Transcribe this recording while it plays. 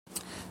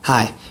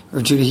Hi,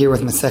 Rav Judah here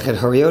with Masechet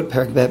Horiot,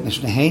 Perek Bet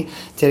Mishnah Hey,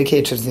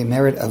 dedicated to the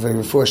merit of a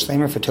refuah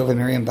shleima for Tova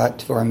Miriam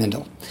Bat Dvorah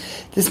Mindel.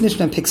 This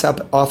Mishnah picks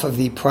up off of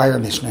the prior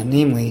Mishnah,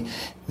 namely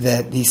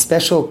that the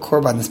special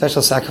korban, the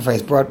special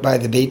sacrifice brought by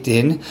the Beit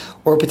Din,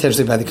 or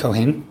potentially by the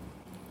Kohen,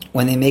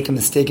 when they make a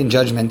mistaken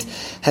judgment,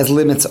 has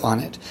limits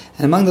on it.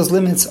 And among those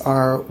limits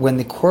are when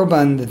the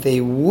korban that they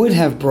would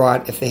have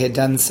brought if they had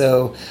done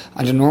so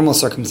under normal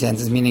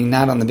circumstances, meaning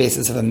not on the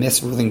basis of a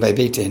misruling by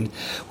Beit Din,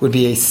 would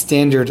be a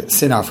standard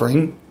sin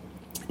offering,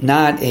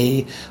 not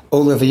a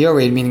ola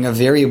v'yored, meaning a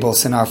variable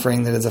sin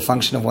offering that is a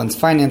function of one's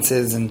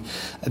finances and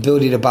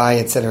ability to buy,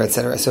 etc.,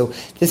 etc. So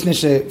this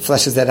Mishnah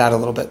fleshes that out a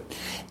little bit.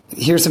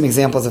 Here's some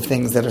examples of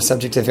things that are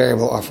subject to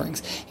variable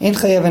offerings. Ein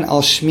chayavin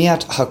al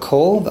shmiat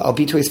hakol v'al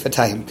bituis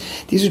fatayim.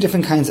 These are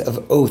different kinds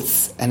of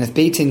oaths, and if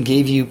Beit Din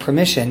gave you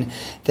permission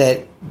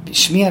that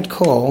shmiat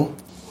kol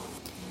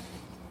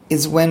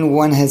is when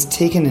one has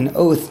taken an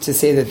oath to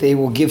say that they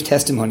will give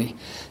testimony,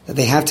 that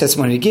they have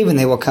testimony to give and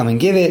they will come and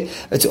give it.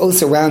 It's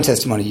oaths around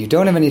testimony. You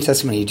don't have any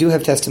testimony, you do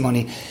have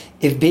testimony.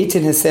 If Beit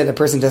Din has said a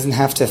person doesn't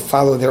have to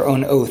follow their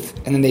own oath,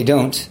 and then they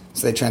don't,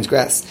 so they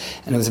transgress,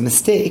 and it was a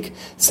mistake,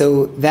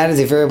 so that is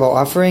a variable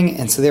offering,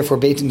 and so therefore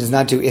Beit Din does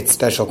not do its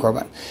special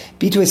korban.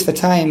 Bituis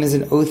fatayim is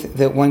an oath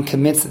that one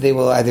commits that they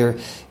will either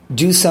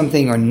do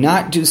something or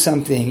not do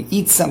something,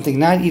 eat something,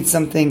 not eat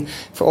something.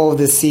 For all of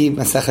this, see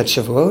Masechet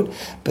Shavuot.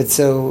 But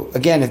so,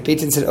 again, if Beit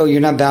Din said, oh,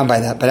 you're not bound by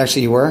that, but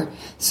actually you were,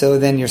 so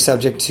then you're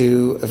subject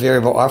to a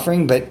variable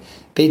offering, but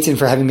Beit Din,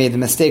 for having made the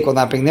mistake, will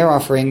not bring their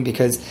offering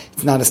because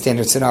it's not a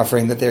standard sin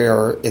offering that they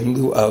are in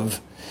lieu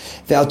of.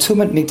 The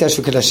Altumat Mikdash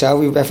V'Kedashah,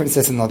 we referenced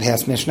this in the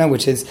past Mishnah,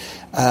 which is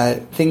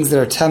things that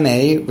are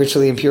tameh,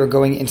 ritually impure,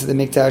 going into the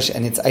Mikdash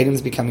and its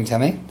items becoming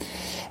tameh.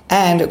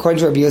 And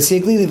according to Rabbi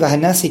Yossi Aglili,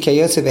 Vahanasi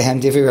Kayotze Behem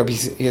Divrei Rabbi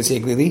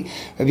Yossi Aglili,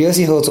 Rabbi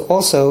Yossi holds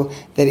also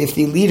that if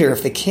the leader,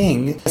 if the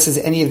king, says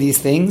any of these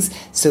things,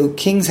 so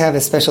kings have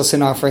a special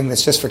sin offering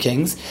that's just for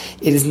kings.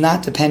 It is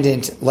not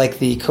dependent, like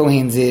the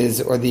Kohen's is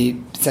or the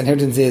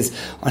Sanhedrin's is,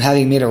 on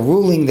having made a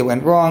ruling that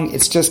went wrong.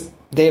 It's just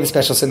they have a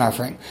special sin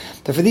offering.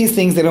 But for these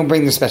things, they don't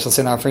bring their special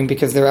sin offering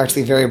because they're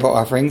actually variable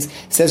offerings,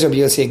 says Rabbi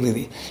Yossi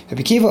Aglili.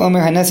 Rabbi Kiva Omer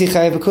Hanasi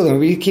Chayav V'Kulam.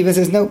 Rabbi Kiva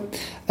says, no,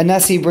 a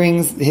Nasi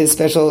brings his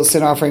special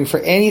sin offering for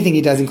anything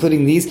he does,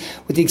 including these,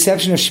 with the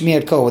exception of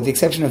Shmiat Kol, with the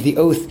exception of the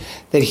oath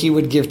that he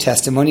would give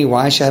testimony.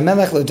 Why?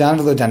 Shehamelech lo dan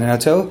v'lo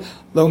danenoto,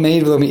 lo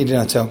meid v'lo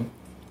meidenoto.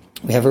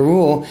 We have a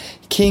rule: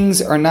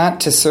 kings are not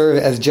to serve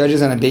as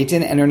judges on a Beit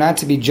Din and are not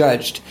to be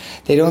judged.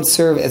 They don't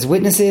serve as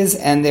witnesses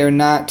and they're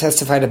not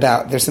testified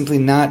about. They're simply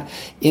not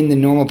in the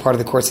normal part of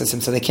the court system.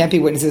 So they can't be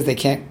witnesses, they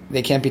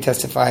can't be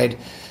testified,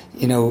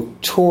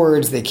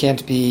 towards, they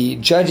can't be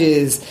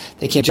judges,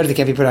 they can't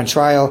be put on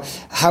trial.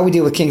 How we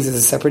deal with kings is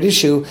a separate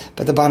issue,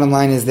 but the bottom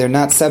line is they're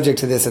not subject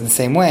to this in the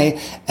same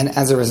way, and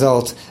as a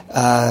result,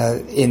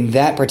 in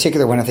that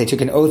particular one, if they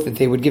took an oath that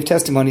they would give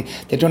testimony,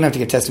 they don't have to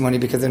give testimony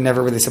because they're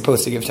never really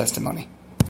supposed to give testimony.